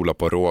DD-skola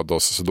på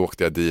Rhodos, så då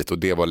åkte jag dit och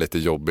det var lite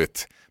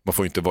jobbigt. Man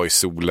får inte vara i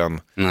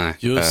solen. Nej,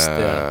 just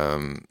det.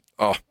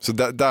 Ja, så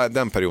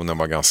den perioden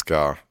var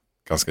ganska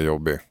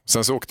jobbig.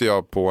 Sen så åkte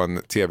jag på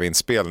en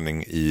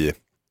tv-inspelning i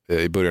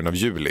början av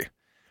juli.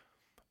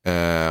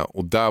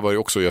 Och där var det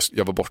också,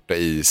 jag var borta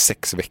i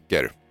 6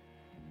 veckor.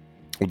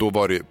 Och då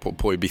var det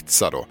på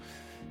Ibiza då.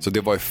 Så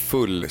det var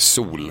full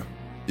sol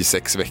i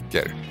 6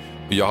 veckor.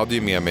 Och jag hade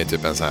ju med mig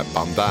typ en sån här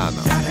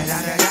bandana.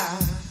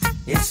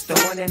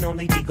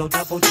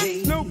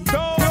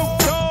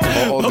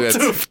 Och du vet,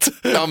 tufft.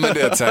 Ja men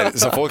det är så här,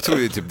 så folk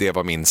trodde ju typ det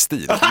var min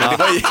stil. Men det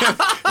var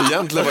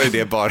egentligen var ju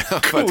det bara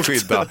för att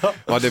skydda.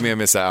 Jag hade med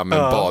mig så här,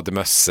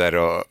 badmössor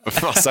och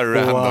massa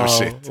random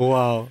shit.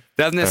 Wow.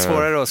 Den är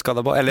svårare att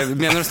skada bort. Eller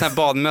menar du sån här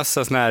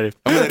badmössa, sån här...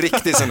 Ja men en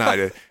riktig sån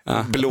här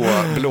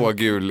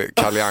blågul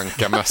Kalle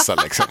Anka-mössa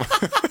liksom.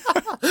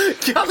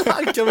 Kalle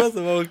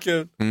Anka-mössa var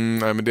kul.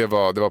 Nej men det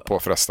var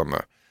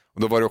påfrestande.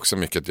 Och då var det också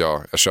mycket,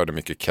 jag körde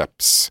mycket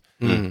caps.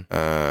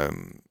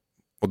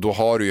 Och då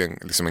har du ju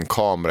liksom en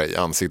kamera i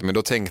ansiktet. Men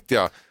då tänkte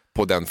jag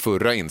på den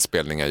förra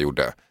inspelningen jag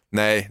gjorde.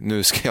 nej,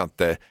 nu ska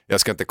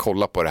jag ska inte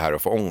kolla på det här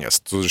och få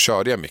ångest. Så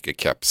körde jag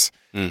mycket keps.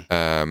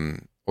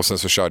 Och sen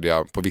så körde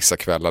jag på vissa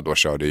kvällar, då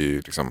körde jag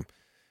ju liksom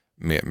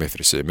med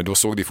frisyr. Men då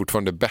såg det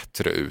fortfarande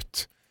bättre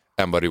ut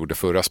än vad det gjorde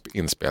förra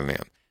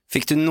inspelningen.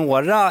 Fick du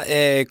några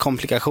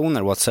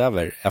komplikationer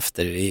whatsoever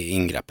efter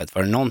ingreppet?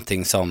 Var det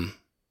någonting som...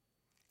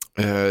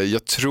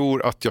 Jag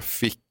tror att jag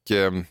fick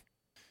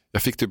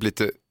typ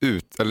lite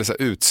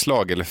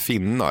utslag eller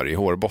finnar i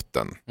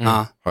hårbotten.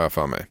 Har jag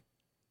för mig.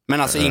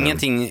 Men alltså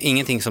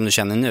ingenting som du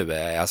känner nu?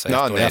 Alltså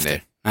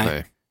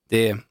nej.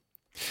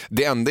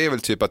 Det enda är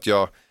väl typ att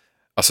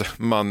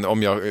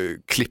om jag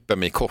klipper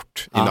mig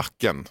kort i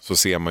nacken så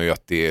ser man ju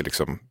att det är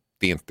liksom,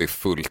 det är inte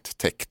fullt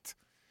täckt.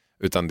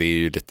 Utan det är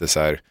ju lite så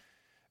här...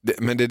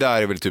 Men det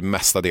där är väl typ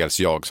mestadels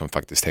jag som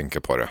faktiskt tänker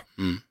på det.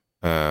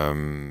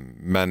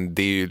 Men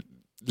det är ju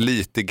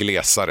lite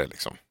glesare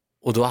liksom.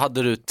 Och då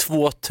hade du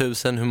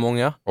 2000, hur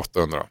många?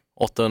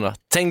 800.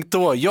 Tänk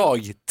då,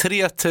 jag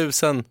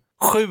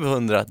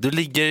 3700. Du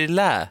ligger i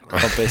lä.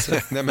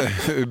 Nej, men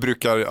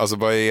hur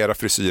vad är era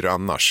frisyrer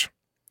annars?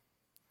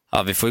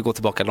 Ja, vi får ju gå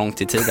tillbaka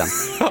långt i tiden.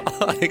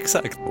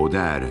 Exakt. Och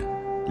där,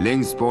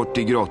 längst bort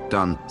i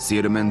grottan,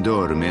 ser de en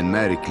dörr med en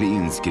märklig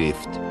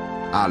inskrift.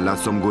 Alla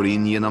som går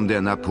in genom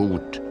denna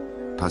port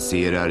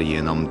passerar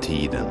genom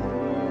tiden.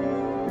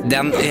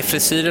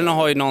 Frisyrerna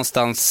har ju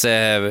någonstans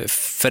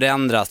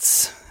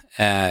förändrats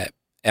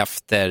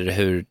efter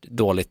hur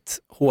dåligt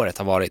håret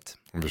har varit.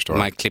 Man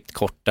har klippt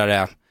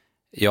kortare.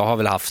 Jag har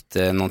väl haft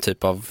någon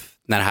typ av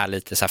den här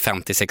lite så här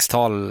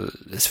 50-60-tal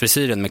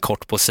frisyren med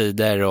kort på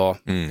sidor och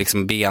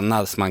liksom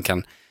benad, så man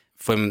kan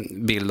få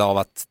en bild av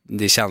att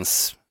det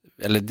känns,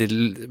 eller det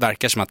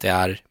verkar som att det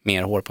är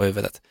mer hår på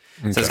huvudet.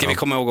 Sen ska vi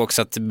komma ihåg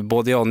också att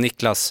både jag och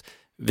Niklas,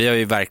 vi har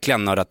ju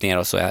verkligen nördat ner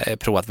oss och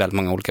provat väldigt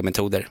många olika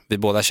metoder. Vi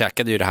båda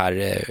käkade ju det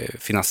här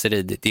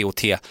finasterid,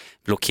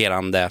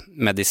 DOT-blockerande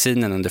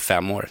medicinen under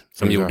 5 år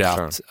som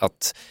gjorde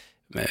att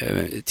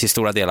till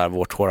stora delar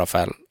vårt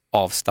håravfall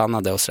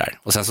avstannade och sådär.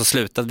 Och sen så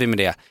slutade vi med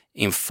det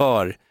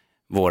inför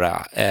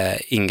våra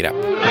ingrepp.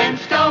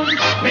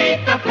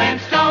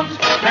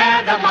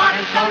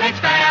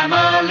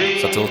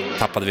 Så att då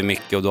tappade vi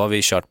mycket och då har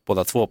vi kört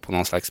båda två på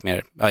någon slags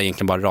mer,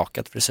 egentligen bara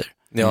rakat frisyr.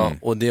 Ja,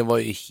 och det var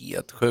ju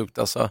helt sjukt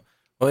alltså.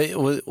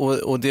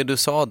 Och det du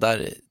sa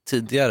där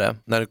tidigare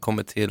när det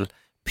kommer till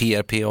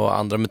PRP och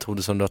andra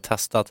metoder som du har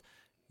testat,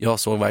 jag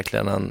såg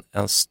verkligen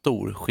en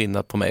stor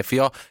skillnad på mig.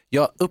 För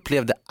jag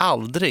upplevde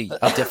aldrig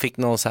att jag fick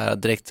någon så här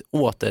direkt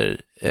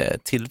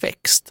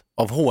återtillväxt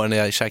av hår när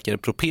jag käkade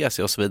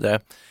propecia och så vidare.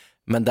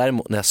 Men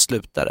däremot när jag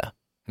slutade.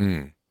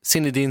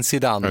 Zinedine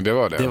Zidane. Ja, det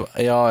var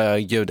det. Ja,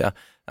 gud ja.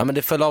 Ja, men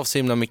det föll av så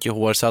himla mycket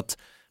hår så att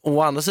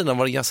å andra sidan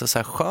var det ganska så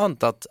här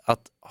skönt att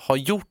ha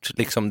gjort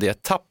liksom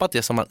det, tappat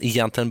det som man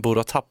egentligen borde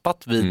ha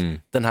tappat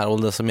vid den här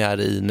åldern som jag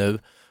är i nu,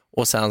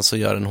 och sen så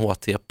gör en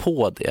HT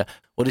på det.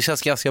 Och det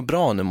känns ganska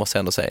bra nu, måste jag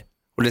ändå säga.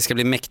 Och det ska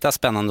bli mäkta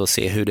spännande att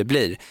se hur det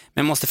blir. Men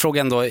jag måste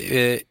fråga ändå,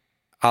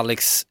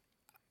 Alex,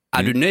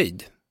 är du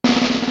nöjd?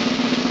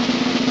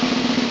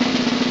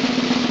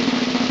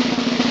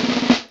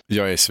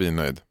 Jag är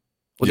svinnöjd.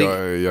 Jag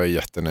är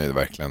jättenöjd,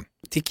 verkligen.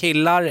 Till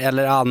killar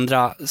eller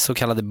andra så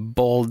kallade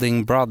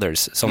balding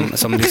brothers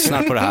som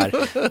lyssnar på det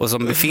här och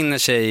som befinner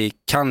sig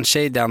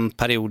kanske i den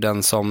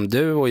perioden som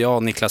du och jag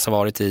och Niklas har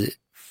varit i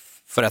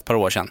för ett par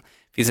år sedan.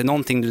 Finns det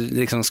någonting du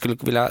liksom skulle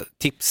vilja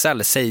tipsa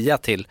eller säga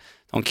till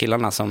de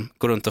killarna som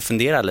går runt och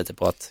funderar lite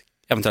på att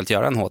eventuellt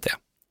göra en HT?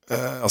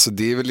 Alltså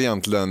det är väl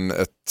egentligen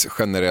ett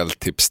generellt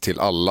tips till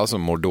alla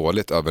som mår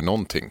dåligt över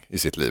någonting i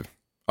sitt liv.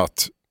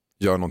 Att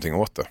göra någonting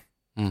åt det.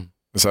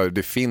 Så här,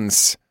 det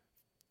finns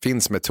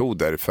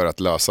metoder för att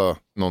lösa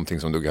någonting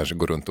som du kanske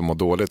går runt och mår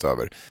dåligt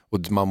över.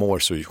 Och man mår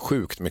så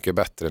sjukt mycket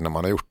bättre när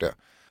man har gjort det.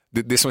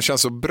 Det som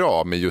känns så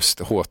bra med just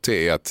HT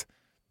är att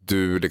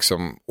du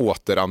liksom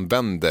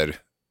återanvänder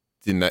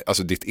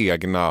ditt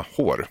egna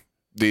hår.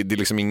 Det är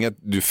liksom inget,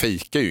 du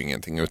fejkar ju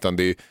ingenting, utan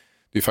det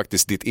är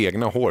faktiskt ditt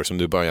egna hår som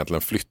du bara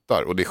egentligen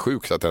flyttar, och det är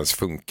sjukt att det ens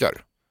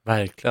funkar.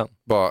 Verkligen.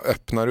 Bara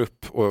öppnar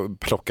upp och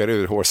plockar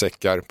ur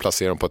hårsäckar,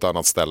 placerar dem på ett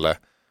annat ställe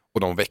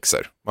och de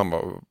växer. Man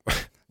bara,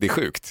 det är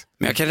sjukt.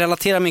 Men jag kan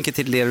relatera mycket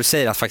till det du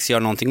säger, att faktiskt göra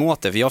någonting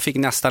åt det. För jag fick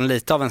nästan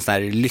lite av en sån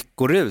här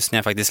lyckorus när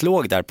jag faktiskt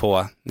låg där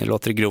på, nu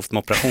låter det grovt med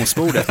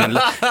operationsbordet,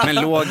 men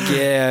låg,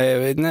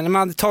 när man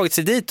hade tagit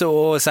sig dit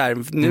och så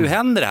här, nu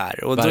händer det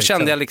här. Och verkligen. Då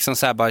kände jag liksom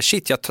så här, bara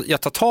shit,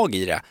 jag tar tag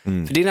i det.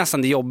 För det är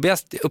nästan det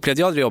jobbigaste,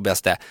 upplevde jag det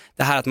jobbigaste.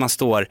 Det här att man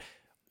står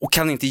och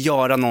kan inte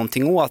göra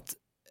någonting åt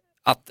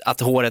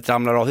att håret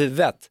ramlar av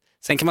huvudet.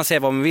 Sen kan man säga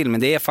vad man vill,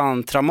 men det är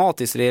fan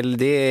traumatiskt,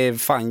 det är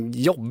fan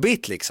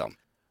jobbigt liksom.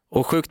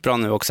 Och sjukt bra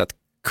nu också att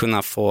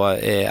kunna få,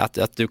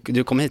 att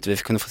du kom hit och vi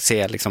kunde få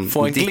se liksom,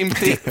 få en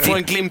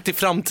glimt i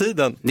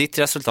framtiden. Ditt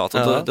resultat.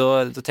 Och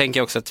då tänker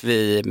jag också att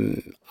vi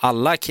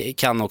alla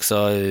kan också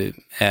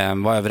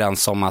vara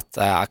överens om att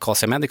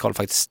Acacia Medical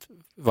faktiskt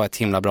var ett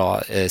himla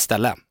bra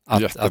ställe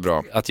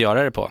att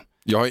göra det på.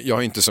 Jag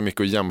har inte så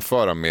mycket att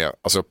jämföra med,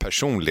 alltså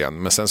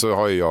personligen, men sen så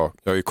har jag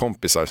har ju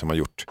kompisar som har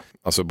gjort,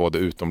 alltså både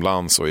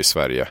utomlands och i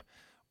Sverige,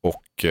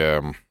 och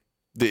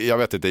jag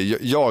vet inte,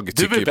 jag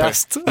tycker du är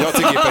bäst. Jag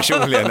tycker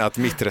personligen att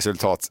mitt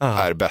resultat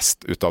är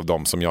bäst utav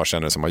dem som jag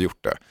känner som har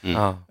gjort det.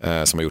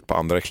 Som har gjort på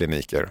andra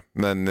kliniker.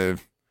 Men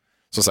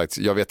som sagt,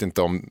 jag vet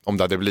inte om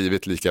det hade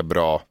blivit lika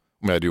bra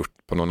om jag hade gjort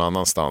på någon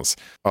annanstans.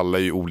 Alla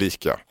är ju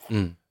olika.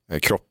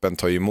 Kroppen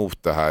tar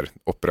emot det här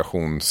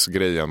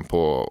operationsgrejen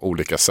på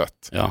olika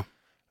sätt. Ja.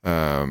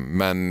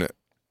 Men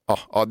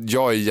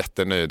jag är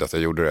jättenöjd att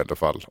jag gjorde det i alla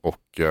fall.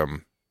 Och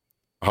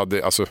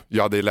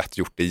jag hade lätt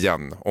gjort det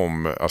igen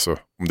om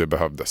det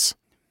behövdes.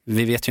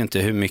 Vi vet ju inte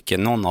hur mycket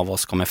någon av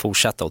oss kommer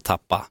fortsätta att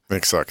tappa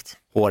Exakt.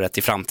 håret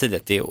i framtiden.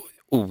 Det är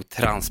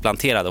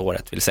otransplanterade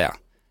håret vill säga.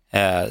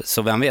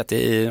 Så vem vet,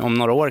 om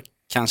några år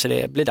kanske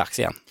det blir dags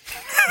igen.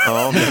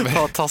 Ja, men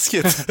vad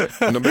taskigt.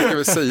 Men de brukar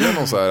väl säga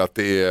något så här att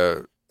det är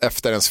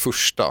efter ens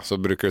första så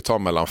brukar det ta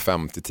mellan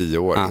 5 till 10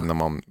 år innan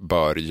man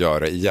bör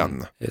göra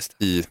igen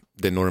i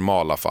det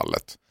normala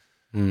fallet.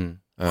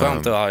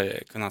 Skönt att ha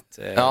kunnat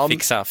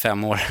fixa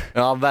 5 år.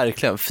 Ja,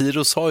 verkligen.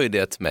 Firo sa ju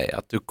det till mig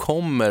att du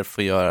kommer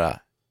få göra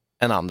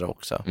en andra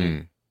också.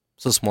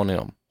 Så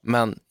småningom.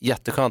 Men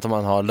jätteskönt om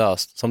man har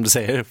löst, som du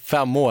säger,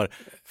 5 år.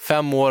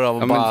 5 år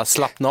av att bara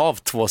slappna av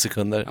 2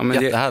 sekunder.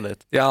 Ja,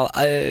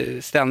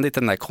 jättehärligt. Ständigt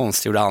den där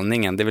konstgjorda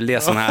andningen. Det är väl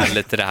det som är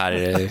lite det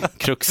här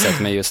kruxet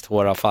med just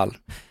håravfall.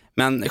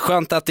 Men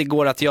skönt att det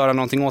går att göra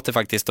någonting åt det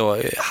faktiskt. Och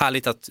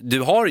härligt att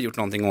du har gjort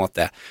någonting åt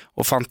det.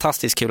 Och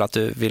fantastiskt kul att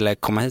du ville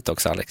komma hit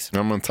också, Alex.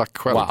 Ja, men tack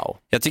själv. Wow.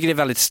 Jag tycker det är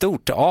väldigt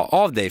stort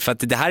av dig. För att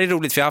det här är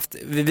roligt.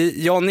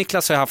 Jag och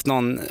Niklas har haft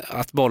någon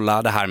att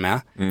bolla det här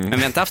med. Men vi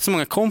har inte haft så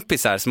många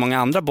kompisar, så många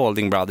andra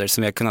Balding Brothers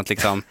som vi har kunnat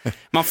liksom...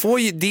 Man får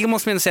ju, det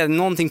måste man säga,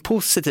 någonting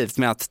positivt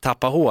med att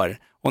tappa hår.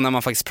 Och när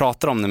man faktiskt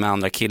pratar om det med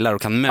andra killar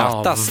och kan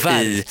mötas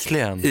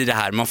i det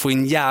här. Man får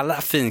en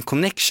jävla fin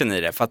connection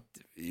i det. För att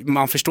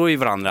man förstår ju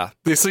varandra.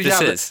 Det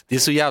är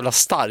så jävla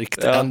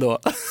starkt ändå.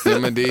 Ja,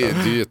 men det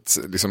är ju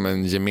liksom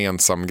en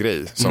gemensam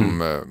grej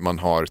som man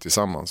har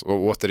tillsammans.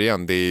 Och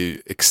återigen, det är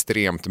ju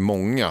extremt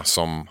många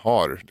som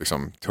har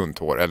liksom tunt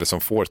hår eller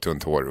som får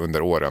tunt hår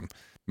under åren.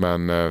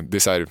 Men det är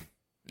så här,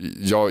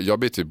 jag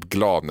blir typ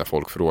glad när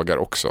folk frågar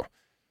också.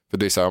 För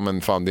det är så här,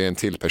 men fan, det är en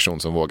till person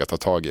som vågar ta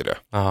tag i det.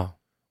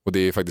 Och det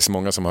är faktiskt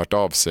många som har hört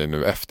av sig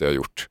nu efter jag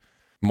gjort.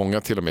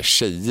 Många till och med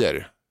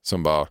tjejer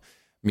som bara,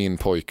 min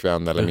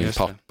pojkvän eller min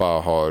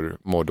pappa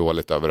mår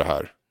dåligt över det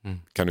här.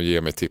 Kan du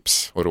ge mig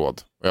tips och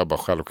råd? Och jag bara,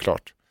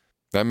 självklart.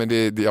 Nej,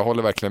 men jag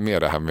håller verkligen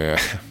med det här med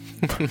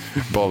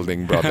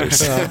Balding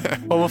Brothers.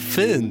 Vad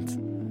fint.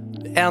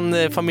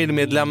 En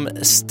familjemedlem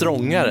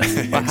strångare.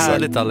 Vad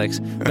härligt, Alex.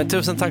 Men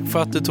tusen tack för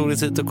att du tog dig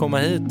tid att komma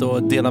hit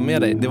och dela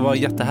med dig. Det var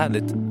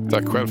jättehärligt.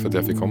 Tack själv för att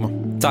jag fick komma.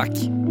 Tack.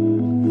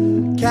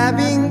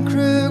 Cabin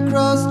crew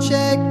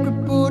cross-check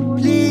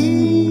report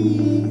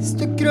please.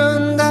 Du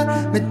grunda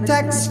med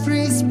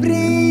tax-free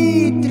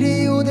sprit.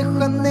 Rio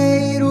de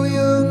Janeiro,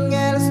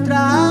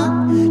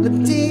 djungelstrand.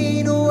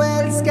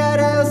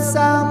 Latino-älskare och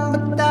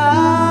sambadans.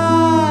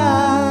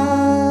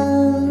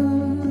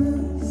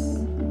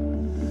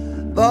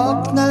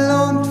 Vakna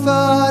långt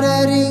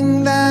före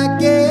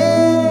ringvägen.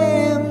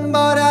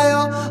 Bara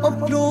jag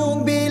och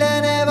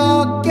plogbilen är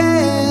vaken.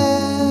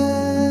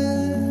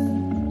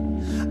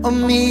 Och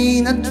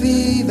mina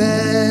tvivel,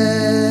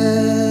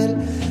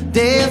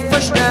 det är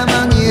först när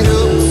man ger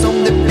upp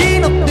som det blir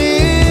något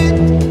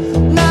nytt.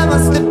 När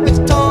man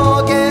släpper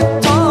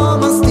taget tar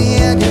man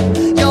stegen.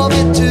 Jag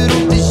vet hur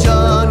ont det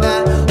gör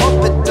när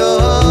hoppet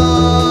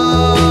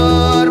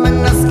dör.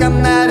 Men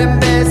askan är den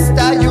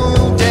bästa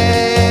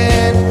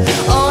jorden.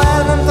 Och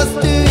även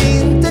fast du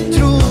inte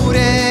tror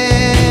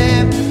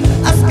det,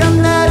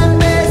 askan är den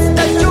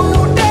bästa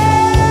jorden.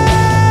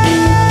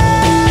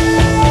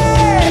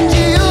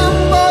 Ge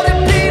upp och det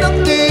blir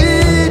något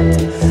nytt.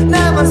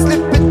 När man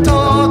släpper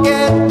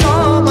taget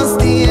tar man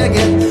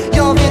stegen.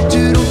 Jag vet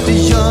hur ont det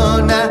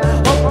gör när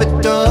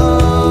hoppet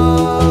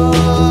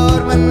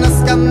dör. Men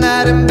askan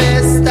är den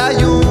bästa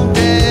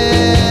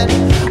jorden.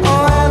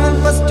 Och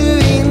även fast du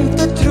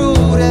inte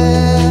tror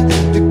det,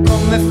 du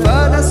kommer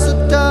födas och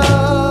dö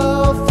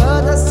och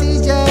födas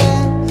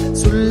igen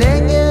så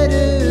länge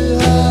du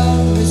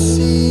hör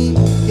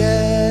musiken.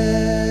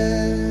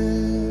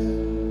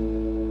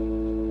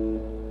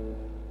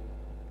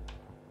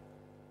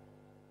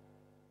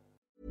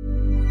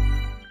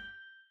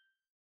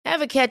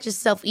 Ever catch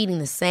yourself eating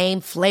the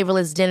same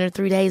flavorless dinner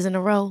 3 days in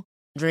a row?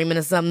 Dreaming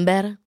of something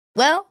better?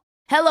 Well,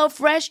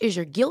 HelloFresh is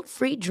your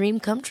guilt-free dream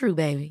come true,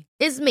 baby.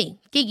 It's me,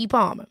 Keke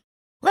Palmer.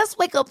 Let's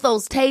wake up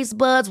those taste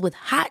buds with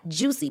hot,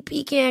 juicy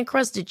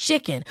pecan-crusted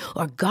chicken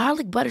or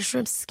garlic butter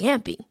shrimp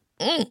scampi.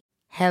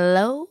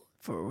 Hello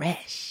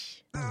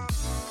Fresh.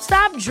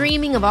 Stop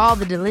dreaming of all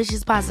the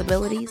delicious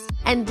possibilities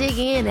and dig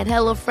in at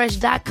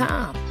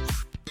HelloFresh.com.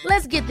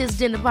 Let's get this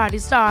dinner party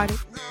started.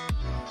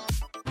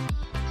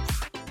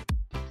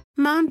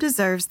 Mom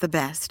deserves the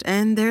best,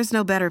 and there's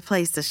no better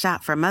place to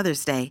shop for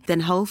Mother's Day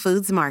than Whole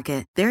Foods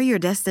Market. They're your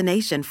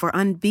destination for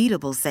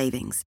unbeatable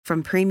savings,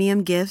 from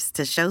premium gifts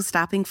to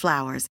show-stopping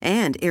flowers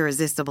and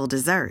irresistible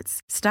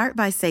desserts. Start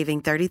by saving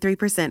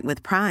 33%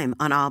 with Prime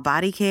on all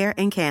body care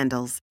and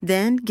candles.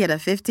 Then get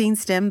a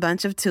 15-stem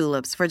bunch of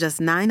tulips for just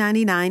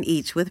 $9.99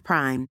 each with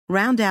Prime.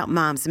 Round out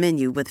Mom's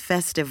menu with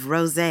festive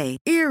rosé,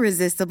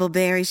 irresistible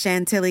berry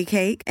chantilly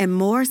cake, and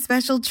more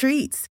special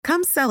treats.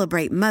 Come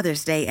celebrate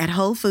Mother's Day at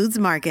Whole Foods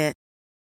Market.